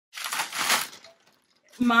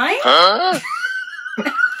Mine? Huh?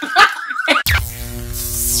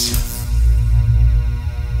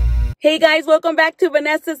 Hey guys, welcome back to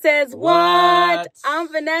Vanessa Says What?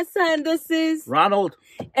 I'm Vanessa and this is Ronald.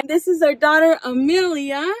 And this is our daughter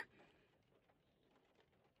Amelia.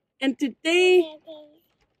 And today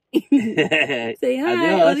say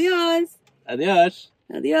hi. Adios. Adios.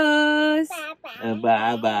 Adios. Adios.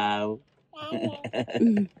 Bye-bye.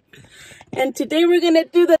 And today we're gonna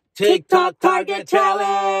do the TikTok Target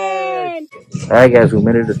Challenge. All right, guys, we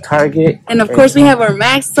made it to Target. And of course we have our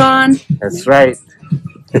masks on. That's right.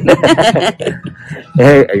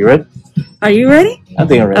 Hey, are you ready? Are you ready? I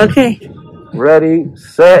think I'm ready. Okay. Ready,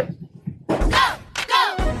 set. Go, go,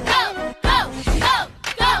 go, go, go,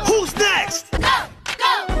 go. Who's next? Go,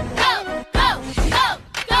 go, go, go, go,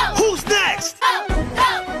 go. Who's next? Go,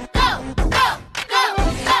 go, go, go, go,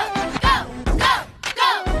 go, go, go,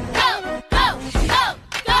 go, go,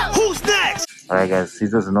 go. Who's next? All right, guys, she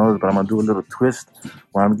doesn't know this, but I'm going to do a little twist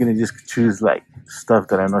where I'm going to just choose, like, stuff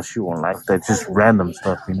that I know she won't like. That's just random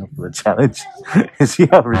stuff, you know, for the challenge. And see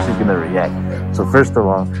how she's going to react. So, first of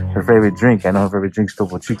all, her favorite drink. I know her favorite drink's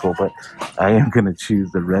Topo Chico, but I am going to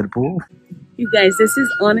choose the Red Bull. You guys, this is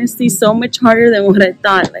honestly so much harder than what I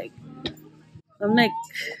thought. Like, I'm like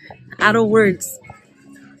out of words.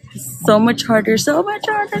 It's so much harder, so much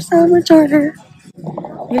harder, so much harder.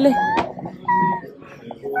 Really?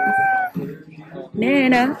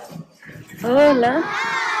 Nena. Hola.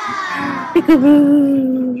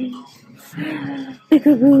 Peekaboo.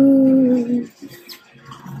 Peekaboo.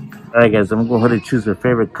 All right, guys, I'm going to go ahead and choose her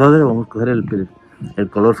favorite color. Vamos a coger el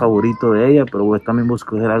color favorito de ella, pero también vamos a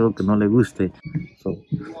coger algo que no le guste. So,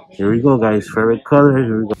 here we go, guys. Favorite color,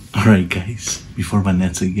 here we go. All right, guys, before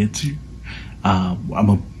Vanessa gets here, I'm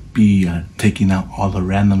going to be taking out all the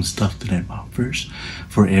random stuff that I bought first.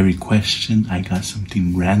 For every question, I got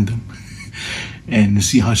something random. And to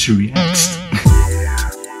see how she reacts.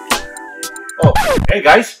 Oh, hey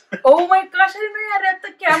guys. Oh my gosh, I didn't know you had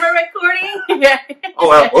the camera recording. Oh,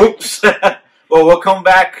 well, oops. Well, welcome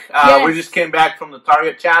back. Yes. We just came back from the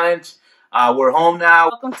Target Challenge. We're home now.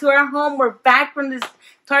 Welcome to our home. We're back from this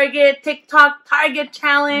TikTok Target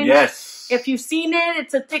Challenge. Yes. If you've seen it,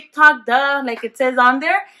 it's a TikTok, duh, like it says on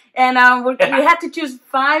there. And we had to choose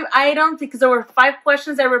 5 items because there were 5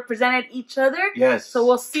 questions that represented each other. Yes. So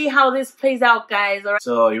we'll see how this plays out, guys. All right.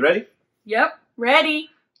 So, you ready? Yep, ready.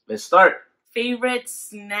 Let's start. Favorite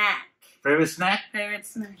snack. Favorite snack? Favorite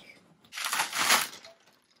snack.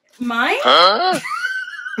 Mine? Huh?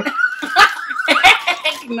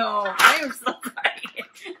 No, I am so sorry.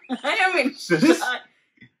 I am in shock.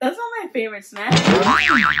 That's not my favorite snack.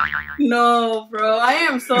 No, bro, I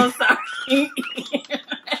am so sorry.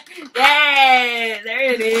 Yay,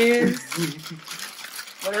 there it is.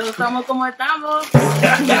 Por eso estamos como estamos.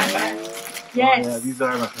 Yes. Oh, yeah, these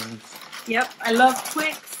are my favorites. Yep, I love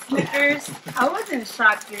Twix, Snickers. I was in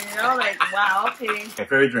shock, dude. I was like, wow, okay. Okay,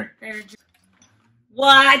 favorite drink. Favorite drink.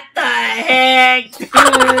 What the heck, dude?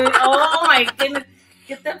 Oh my goodness.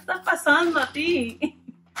 ¿Qué te está pasando a ti?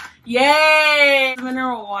 Yay!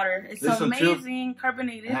 Mineral water. It's This one too, amazing.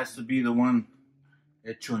 Carbonated. It has to be the one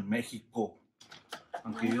hecho en México.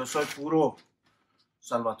 Aunque yo soy puro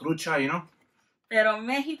salvatrucha, you know? Pero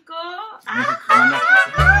México. Mexicana.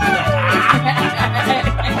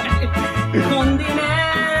 Con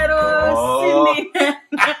dinero. Oh. Sin dinero.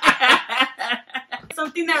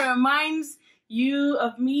 Something that reminds you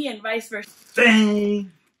of me and vice versa.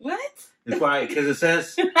 Dang! What? It's why, because it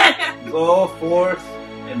says, go forth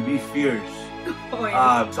and be fierce. Oh,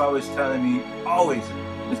 yeah. It's always telling me, always,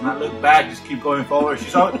 let's not look back, just keep going forward.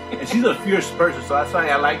 She's always, and she's a fierce person, so that's why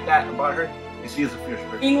I like that about her. And she is a fierce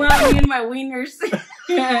person. Meanwhile, me and my wieners.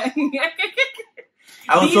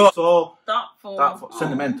 I was so thoughtful.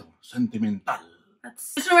 sentimental.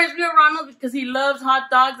 This reminds me of Ronald because he loves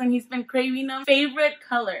hot dogs and he's been craving them. Favorite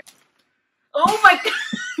color? Oh my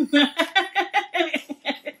god!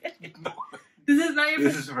 This is not your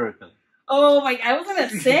This is her favorite color. Oh my! I was gonna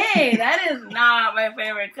say that is not my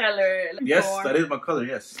favorite color. Yes, that is my color.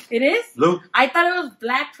 Yes. It is? Blue. I thought it was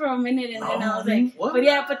black for a minute, and then I was like, what?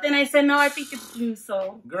 But then I said no. I think it's blue.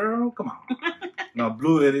 So. Girl, come on. No,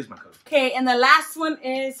 blue. It is my color. Okay, and the last one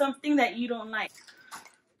is something that you don't like.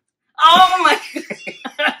 Oh my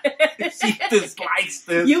god! She dislikes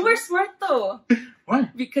this. You were smart though.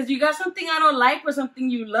 What? Because you got something I don't like or something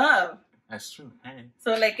you love. That's true. Hey.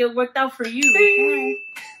 So like it worked out for you.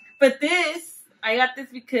 But this, I got this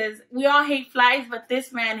because we all hate flies, but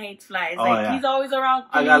this man hates flies. Oh, like yeah. he's always around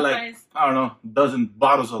I killing got like, flies. I don't know, a dozen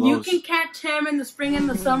bottles of those. You can catch him in the spring and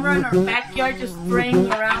the summer in our backyard just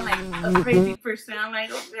spraying around like a crazy person. I'm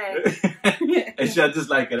like, okay. And she just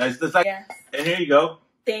like it. I just like, Yeah. and here you go.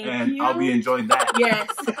 Thank and you. I'll be enjoying that. Yes.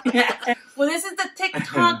 Well, this is the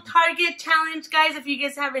TikTok Target Challenge, guys. If you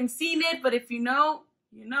guys haven't seen it, but if you know,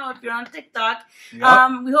 you know, if you're on TikTok.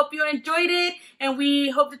 Yep. We hope you enjoyed it, and we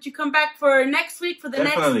hope that you come back for next week for the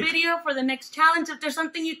Definitely. next video, for the next challenge. If there's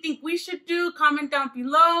something you think we should do, comment down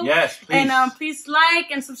below. Yes, please. And please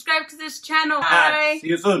like and subscribe to this channel. Bye. See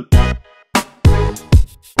you soon.